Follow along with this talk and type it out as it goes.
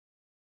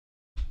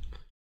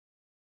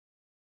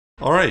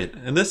All right,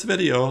 in this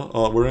video,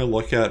 we're going to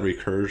look at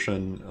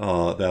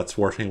recursion that's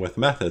working with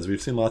methods. We've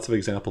seen lots of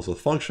examples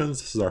with functions.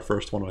 This is our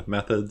first one with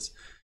methods.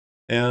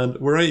 And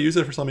we're going to use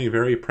it for something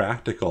very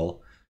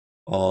practical.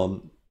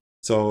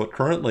 So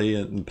currently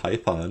in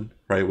Python,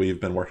 right, we've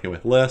been working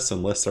with lists,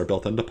 and lists are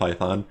built into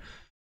Python.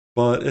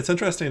 But it's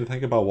interesting to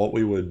think about what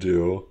we would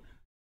do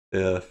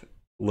if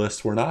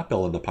lists were not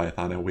built into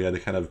Python and we had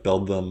to kind of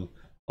build them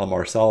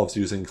ourselves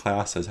using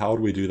classes. How would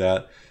we do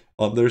that?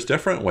 There's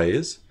different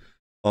ways.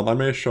 I'm going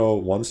to show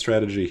one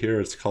strategy here.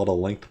 It's called a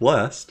linked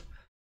list.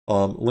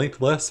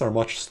 Linked lists are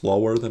much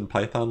slower than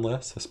Python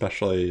lists,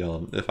 especially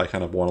if I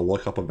kind of want to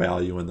look up a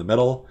value in the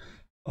middle.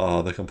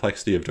 The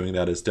complexity of doing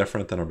that is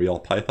different than a real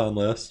Python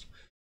list.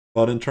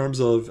 But in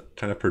terms of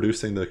kind of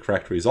producing the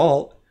correct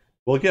result,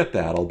 we'll get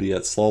that,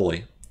 albeit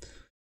slowly.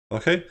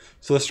 Okay,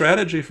 so the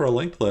strategy for a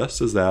linked list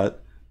is that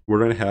we're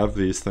going to have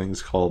these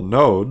things called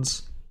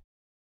nodes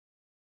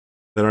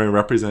that are going to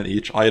represent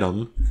each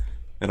item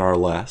in our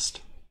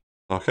list.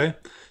 Okay,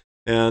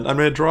 and I'm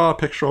going to draw a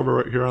picture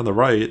over here on the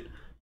right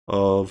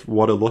of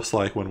what it looks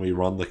like when we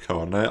run the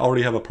code. And I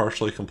already have a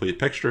partially complete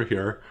picture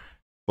here,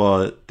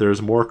 but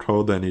there's more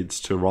code that needs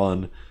to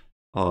run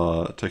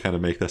to kind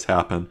of make this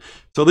happen.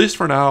 So at least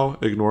for now,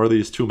 ignore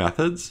these two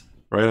methods,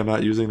 right? I'm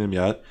not using them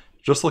yet.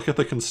 Just look at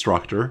the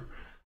constructor.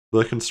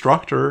 The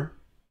constructor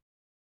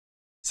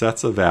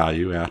sets a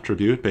value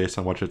attribute based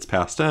on what it's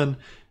passed in, and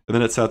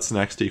then it sets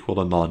next equal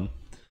to none.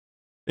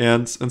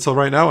 And so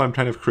right now I'm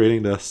kind of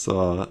creating this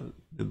node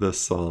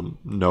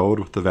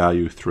with the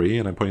value 3,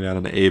 and I'm putting that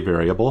in a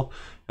variable,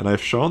 and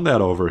I've shown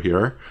that over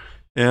here.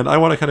 And I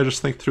want to kind of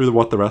just think through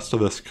what the rest of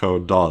this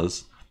code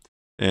does,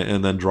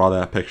 and then draw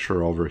that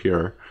picture over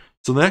here.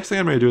 So the next thing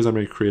I'm going to do is I'm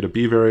going to create a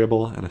b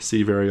variable and a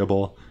c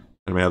variable,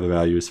 and I'm going to have the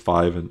values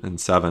 5 and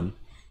 7.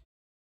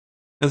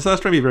 And so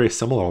that's going to be very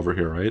similar over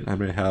here, right? I'm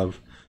going to have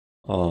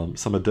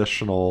some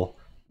additional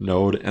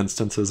node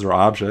instances or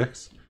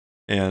objects,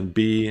 and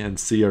b and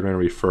c are going to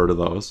refer to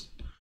those.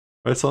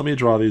 All right, so let me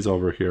draw these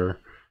over here.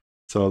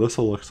 So this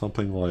will look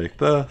something like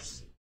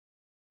this.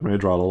 I'm going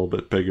to draw it a little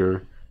bit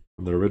bigger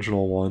than the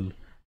original one.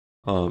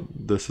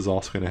 This is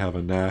also going to have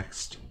a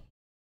next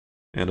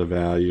and a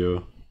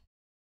value,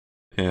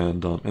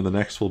 and the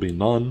next will be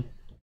none,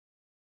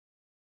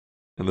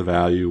 and the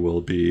value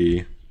will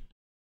be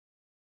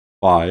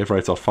 5,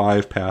 right? So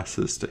 5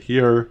 passes to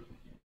here,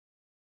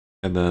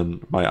 and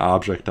then my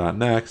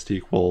object.next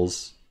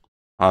equals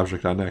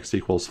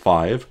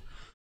 5.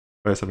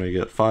 Right, so I'm going to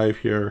get 5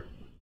 here.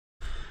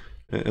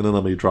 And then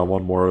let me draw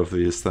one more of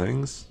these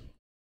things.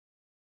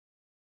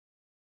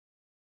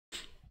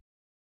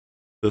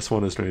 This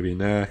one is going to be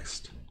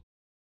next.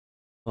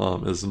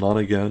 Is none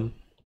again.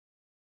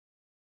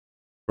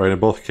 Right, in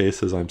both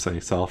cases I'm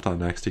saying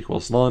self.next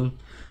equals none.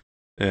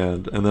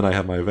 And then I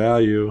have my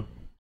value,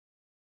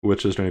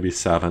 which is going to be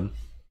 7.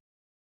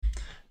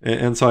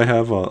 And so I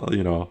have,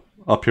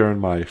 up here in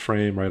my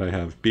frame, right, I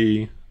have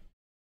b,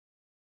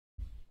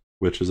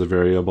 which is a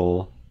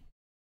variable,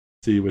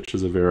 c, which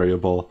is a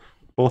variable.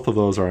 Both of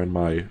those are in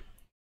my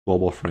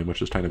global frame,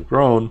 which is kind of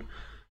grown,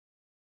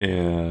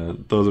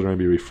 and those are going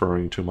to be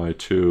referring to my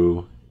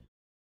two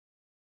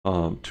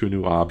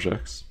new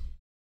objects.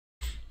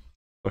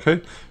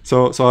 Okay,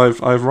 so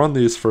I've run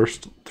these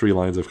first 3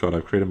 lines of code.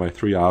 I've created my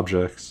 3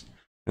 objects,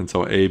 and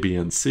so A, B,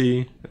 and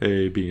C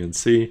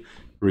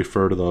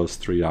refer to those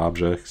 3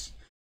 objects.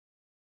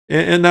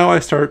 And now I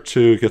start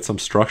to get some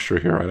structure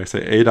here, right? I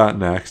say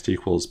A.next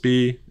equals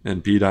B,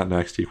 and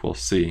B.next equals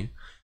C.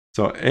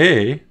 So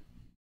A.next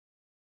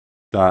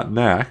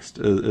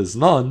is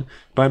none,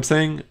 but I'm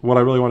saying what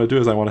I really want to do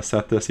is I want to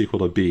set this equal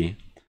to B.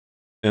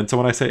 And so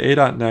when I say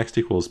A.next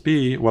equals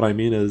B, what I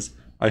mean is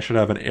I should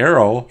have an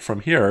arrow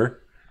from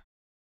here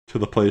to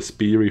the place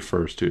B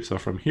refers to. So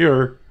from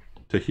here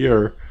to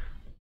here,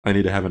 I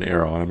need to have an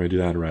arrow, and I'm going to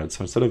do that in red.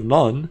 So instead of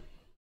none,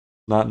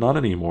 not none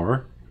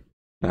anymore,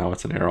 now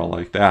it's an arrow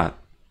like that.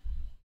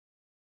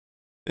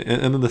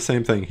 And then the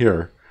same thing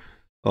here.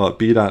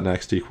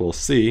 B.next equals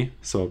C.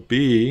 So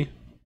B.next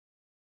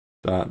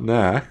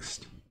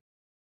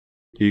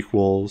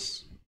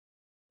equals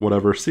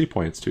whatever C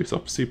points to.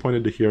 So C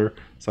pointed to here,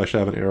 so I should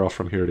have an arrow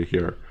from here to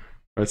here.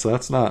 Right, so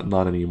that's not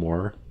none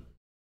anymore.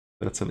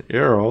 That's an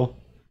arrow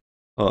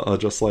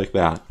just like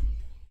that.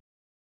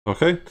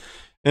 Okay?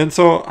 And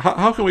so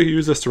how can we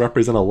use this to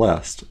represent a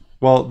list?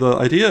 Well, the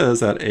idea is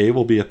that A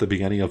will be at the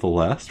beginning of the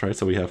list, right?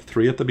 So we have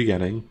 3 at the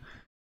beginning,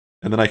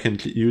 and then I can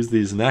use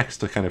these next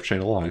to kind of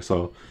chain along.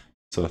 So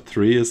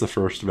 3 is the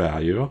first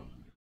value,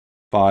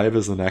 5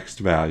 is the next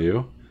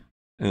value,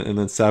 and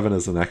then 7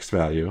 is the next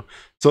value.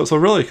 So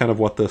really kind of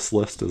what this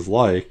list is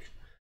like,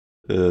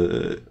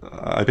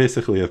 I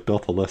basically have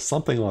built a list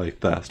something like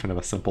this, kind of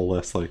a simple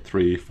list like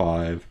 3,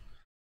 5,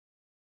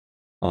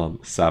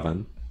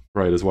 7,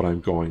 right, is what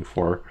I'm going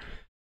for.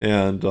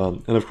 And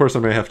of course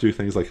I'm going to have to do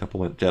things like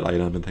implement get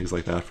item and things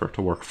like that for it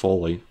to work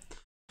fully.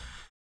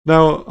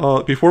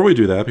 Now, before we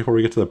do that, before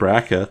we get to the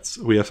brackets,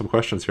 we have some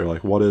questions here,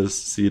 like what is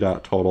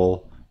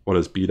c.total, what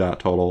is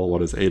b.total,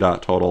 what is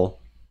a.total?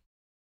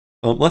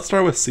 Let's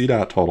start with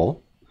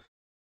c.total.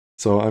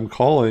 So I'm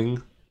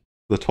calling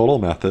the total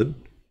method,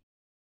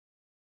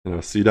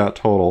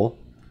 c.total.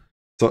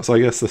 So I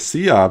guess the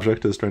C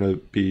object is going to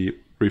be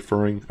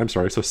referring, I'm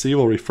sorry, so C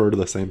will refer to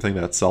the same thing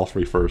that self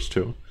refers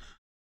to.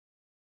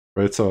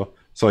 Right, so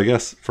I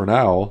guess for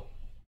now,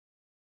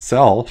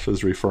 self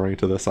is referring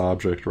to this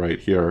object right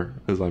here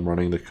as I'm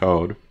running the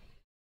code,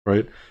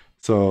 right?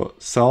 So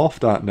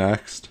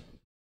self.next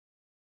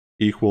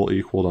equal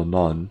to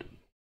none.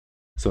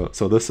 So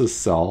this is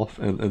self,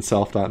 and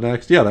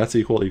self.next, yeah, that's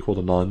equal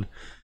to none.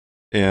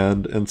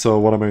 And so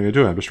what am I going to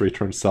do? I'm just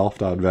return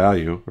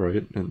self.value,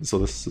 right? And so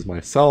this is my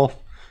self,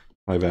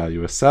 my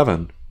value is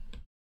 7,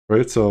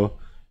 right? So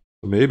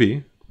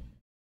maybe,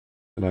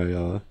 and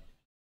a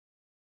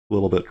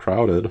little bit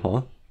crowded,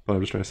 huh? But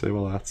I'm just trying to say,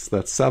 well, that's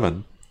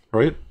 7,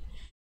 right?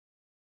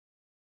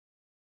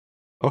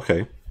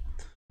 Okay.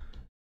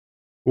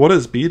 What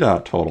is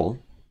b.total?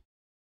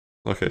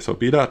 Okay, so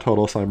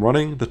b.total, so I'm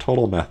running the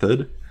total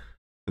method,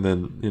 and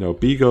then,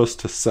 b goes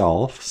to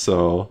self,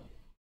 so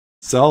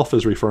self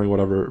is referring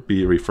whatever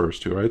b refers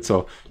to, right?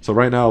 So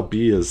right now,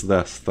 b is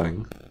this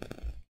thing,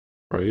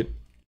 right?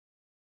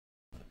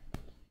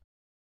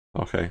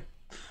 Okay.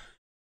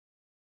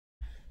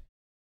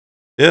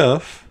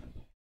 If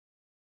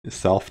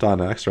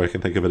self.next, or I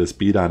can think of it as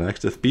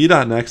b.next, if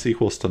b.next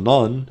equals to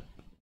none,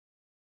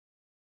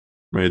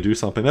 I'm going to do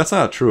something. That's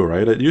not true,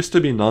 right? It used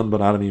to be none, but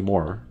not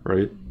anymore,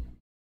 right?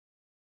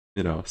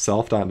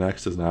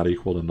 Self.next is not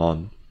equal to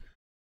none.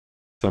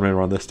 So I'm going to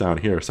run this down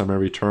here. So I'm going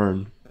to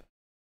return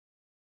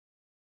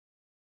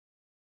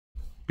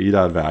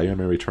b.value. I'm going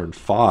to return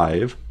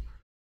 5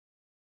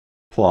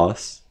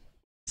 plus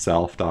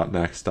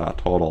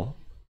self.next.total.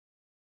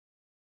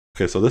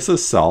 Okay, so this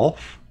is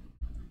self.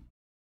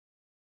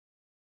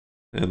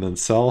 And then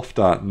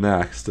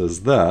self.next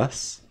is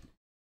this.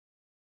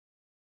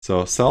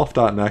 So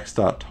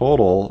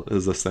self.next.total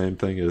is the same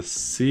thing as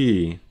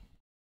c.total,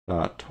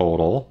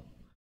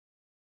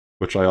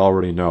 which I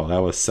already know. That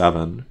was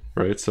 7,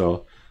 right?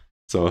 So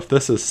if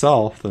this is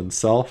self, then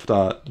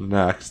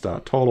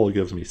self.next.total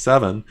gives me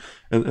 7.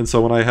 And so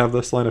when I have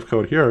this line of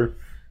code here,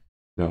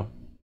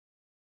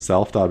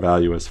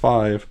 self.value is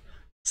 5,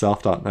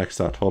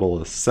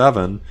 self.next.total is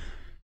 7,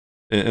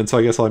 and so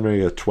I guess I'm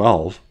going to get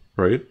 12,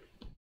 right?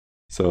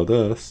 So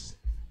this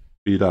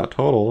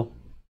b.total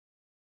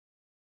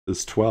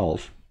is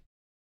 12.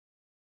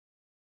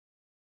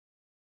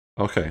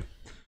 Okay.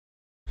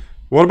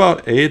 What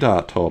about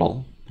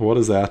a.total? What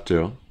does that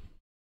do?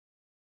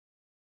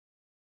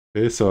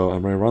 Okay, so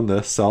I'm going to run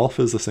this. Self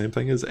is the same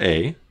thing as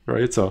a,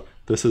 right? So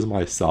this is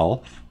my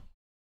self.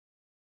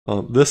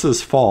 This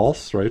is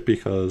false, right?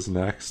 Because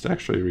next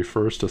actually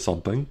refers to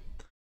something.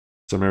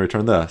 So I'm going to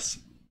return this.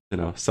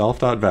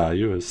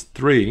 Self.value is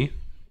 3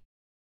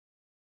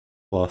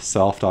 plus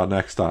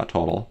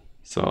self.next.total.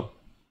 So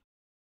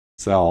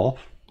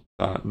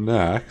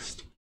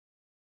self.next.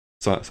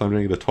 So I'm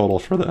doing the total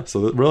for this.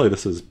 So really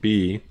this is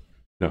b,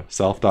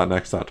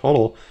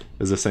 self.next.total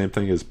is the same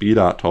thing as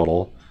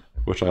b.total,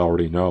 which I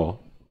already know,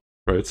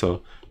 right?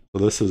 So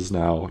this is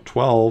now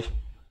 12,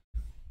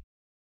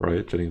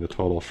 right? Getting the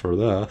total for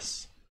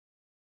this.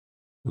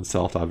 And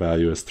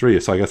self.value is 3.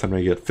 So I guess I'm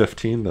going to get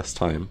 15 this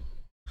time.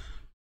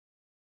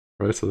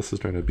 Right? So this is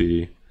going to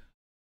be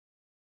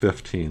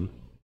 15.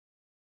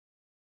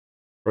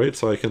 Right?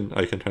 So I can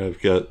kind of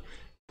get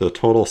the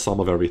total sum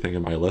of everything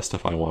in my list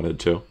if I wanted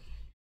to.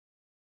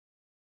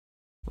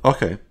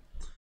 Okay.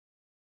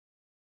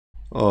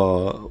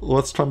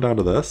 Let's come down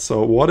to this.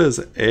 So what is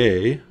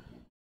a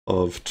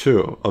of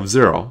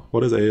 0?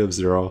 What is a of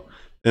 0?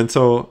 And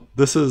so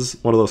this is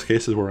one of those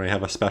cases where I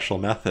have a special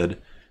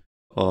method.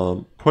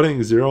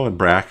 Putting 0 in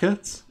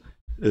brackets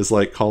is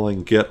like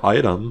calling get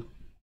item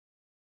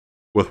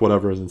with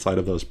whatever is inside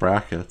of those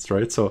brackets,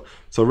 right? So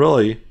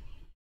really,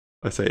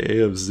 I say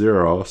a of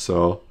 0,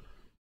 so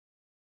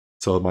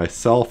my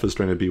self is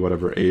going to be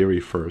whatever a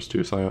refers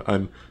to. So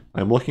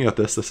I'm looking at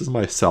this. This is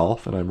my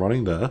self, and I'm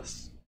running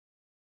this.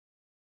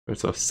 Right,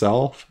 so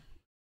self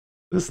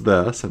is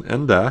this, and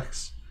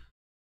index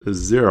is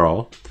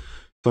 0.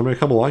 So I'm going to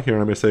come along here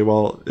and I'm going to say,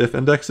 well, if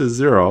index is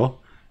 0,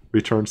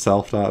 return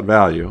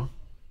self.value.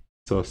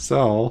 So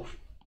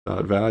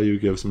self.value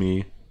gives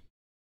me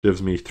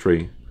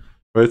 3.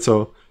 Right?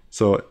 So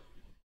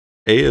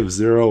a of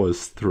 0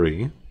 is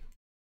 3.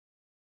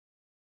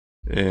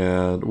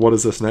 And what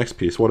is this next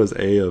piece? What is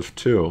a of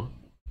 2?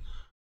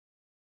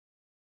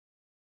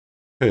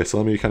 Okay, so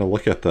let me kind of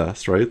look at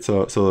this, right?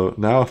 So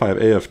now if I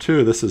have a of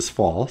 2, this is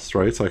false,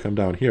 right? So I come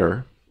down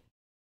here.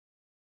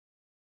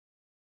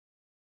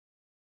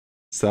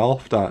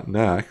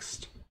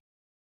 Self.next.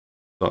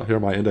 So here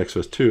my index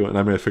was 2, and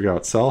I'm going to figure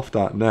out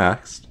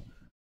self.next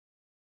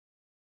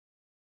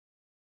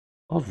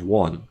of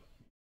 1.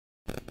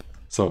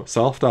 So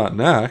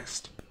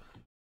self.next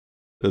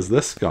is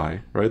this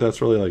guy, right?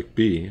 That's really like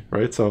b,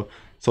 right? So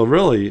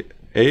really,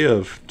 a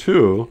of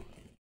 2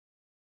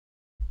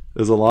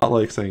 is a lot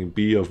like saying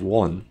b of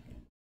 1.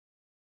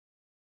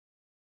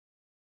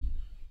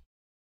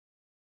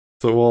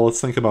 So, well, let's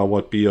think about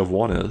what b of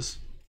 1 is.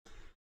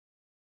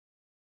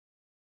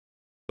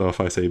 So if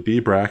I say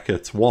b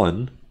brackets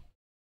 1,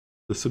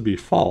 this would be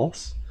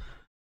false.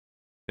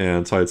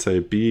 And so I'd say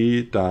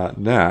b dot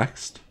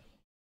next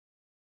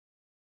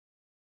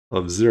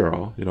of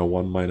 0,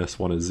 1 minus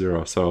 1 is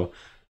 0. So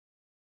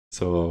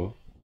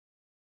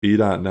b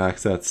dot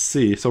next, that's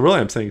c. So really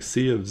I'm saying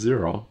c of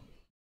 0.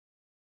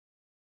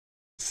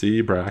 C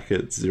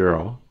bracket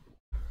 0.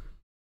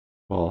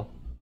 Well,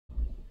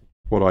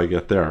 what do I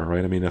get there,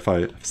 right? I mean, if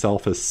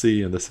self is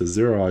c and this is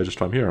 0, I just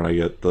come here and I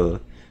get the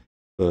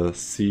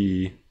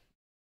c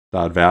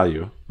dot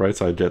value, right?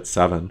 So I get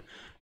 7,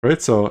 right?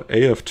 So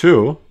a of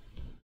 2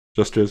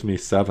 just gives me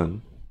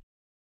 7,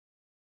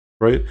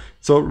 right?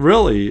 So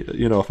really,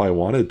 if I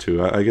wanted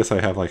to, I guess I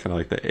have like kind of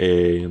like the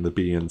a and the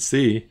b and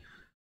c.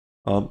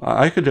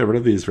 I could get rid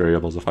of these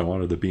variables if I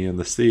wanted the b and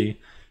the c,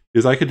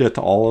 because I could get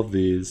to all of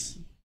these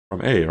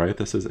from a, right?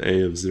 This is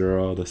a of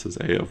 0, this is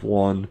a of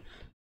 1,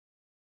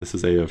 this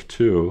is a of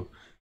 2,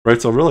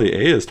 right? So really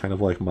a is kind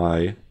of like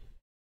my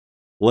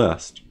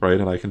list, right?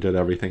 And I can get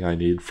everything I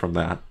need from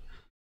that.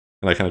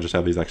 And I kind of just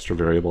have these extra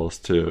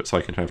variables so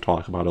I can kind of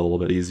talk about it a little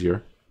bit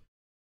easier.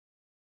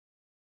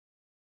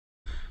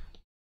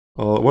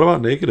 What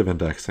about negative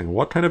indexing?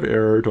 What kind of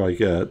error do I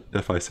get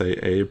if I say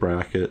a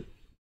bracket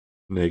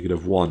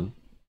negative 1?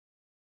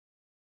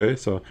 Okay,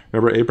 so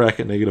remember a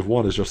bracket negative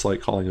 1 is just like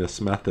calling this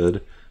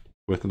method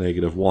with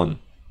negative 1.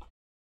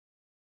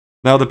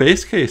 Now the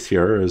base case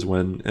here is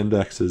when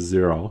index is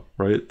 0,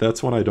 right?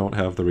 That's when I don't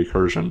have the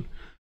recursion.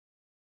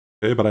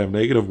 Okay, but I have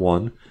negative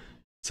 1,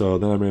 so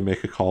then I'm going to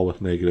make a call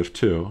with negative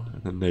 2,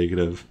 and then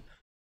negative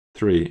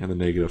 3, and then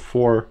negative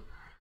 4.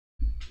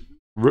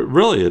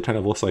 Really, it kind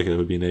of looks like it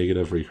would be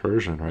negative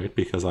recursion, right?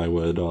 Because I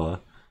would,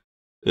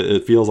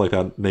 it feels like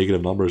that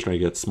negative number is going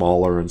to get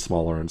smaller and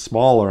smaller and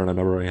smaller, and I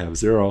remember I have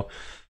 0.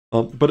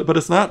 But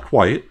it's not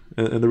quite,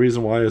 and the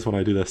reason why is when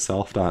I do this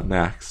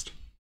self.next.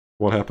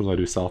 What happens when I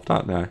do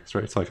self.next,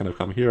 right? So I kind of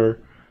come here,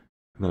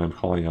 and then I'm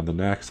calling on the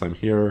next, I'm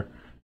here,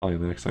 calling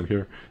on the next, I'm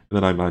here, and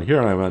then I'm on here,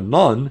 and I'm on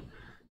none,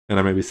 and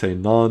I maybe say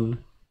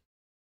none.next,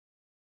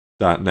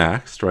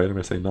 right? I'm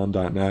going to say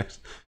none.next,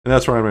 and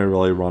that's where I'm going to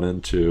really run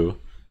into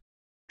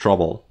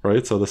trouble,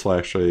 right? So this will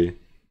actually,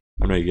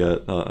 I'm going to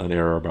get an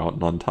error about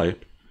none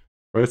type,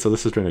 right? So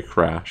this is going to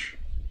crash.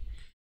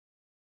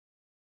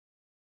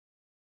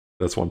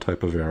 That's one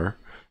type of error.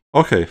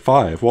 Okay,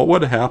 5. What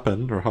would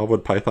happen, or how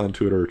would Python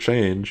Tutor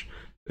change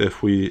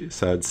if we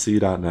said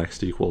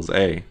c.next equals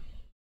a?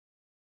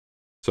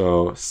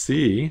 So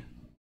c.next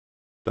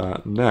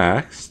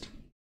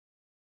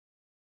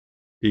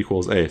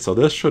equals a. So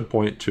this should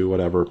point to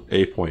whatever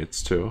a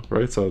points to,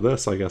 right? So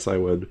this, I guess I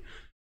would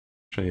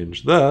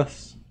change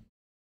this.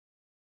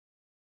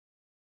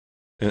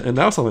 And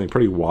now something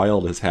pretty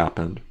wild has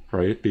happened,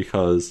 right?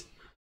 Because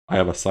I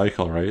have a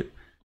cycle, right?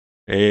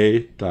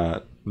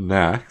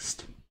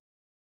 a.next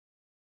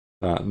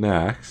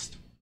next,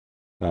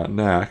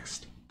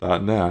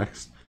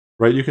 next,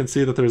 right? You can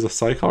see that there's a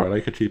cycle, right?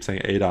 I could keep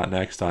saying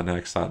a.next,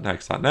 next,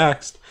 next,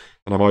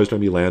 and I'm always going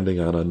to be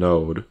landing on a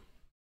node,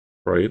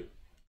 right?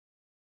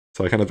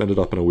 So I kind of ended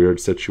up in a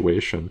weird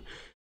situation.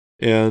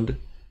 And,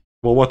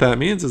 well, what that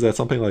means is that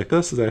something like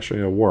this is actually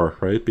going to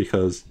work, right?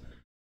 Because,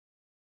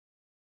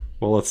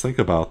 well, let's think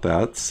about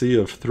that. C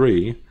of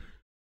 3,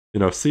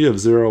 C of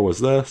 0 was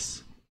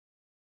this,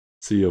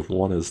 C of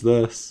 1 is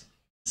this,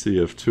 C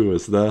of 2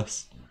 is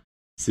this,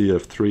 C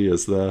of 3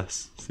 is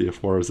this, C of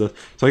 4 is this.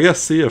 So I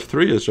guess C of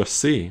 3 is just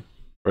C,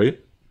 right?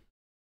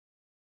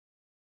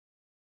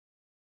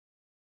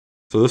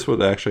 So this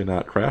would actually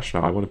not crash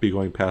now. I wouldn't be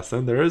going past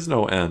them. There is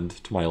no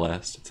end to my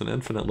list. It's an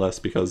infinite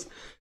list because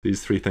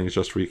these three things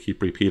just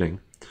keep repeating.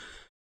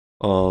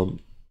 So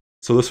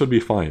this would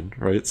be fine,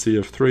 right? C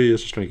of 3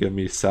 is just going to give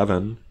me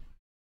 7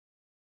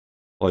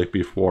 like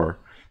before.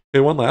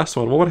 Okay, one last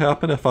one. What would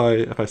happen if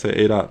I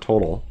say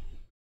a.total?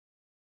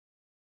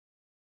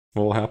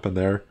 What will happen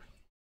there?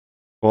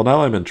 Well,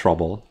 now I'm in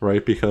trouble,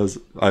 right? Because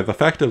I've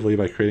effectively,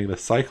 by creating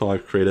this cycle,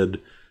 I've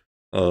created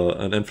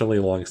an infinitely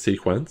long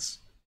sequence.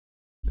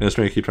 And it's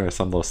going to keep trying to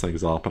sum those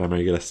things up, and I'm going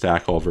to get a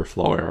Stack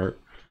Overflow error.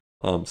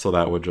 So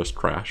that would just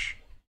crash.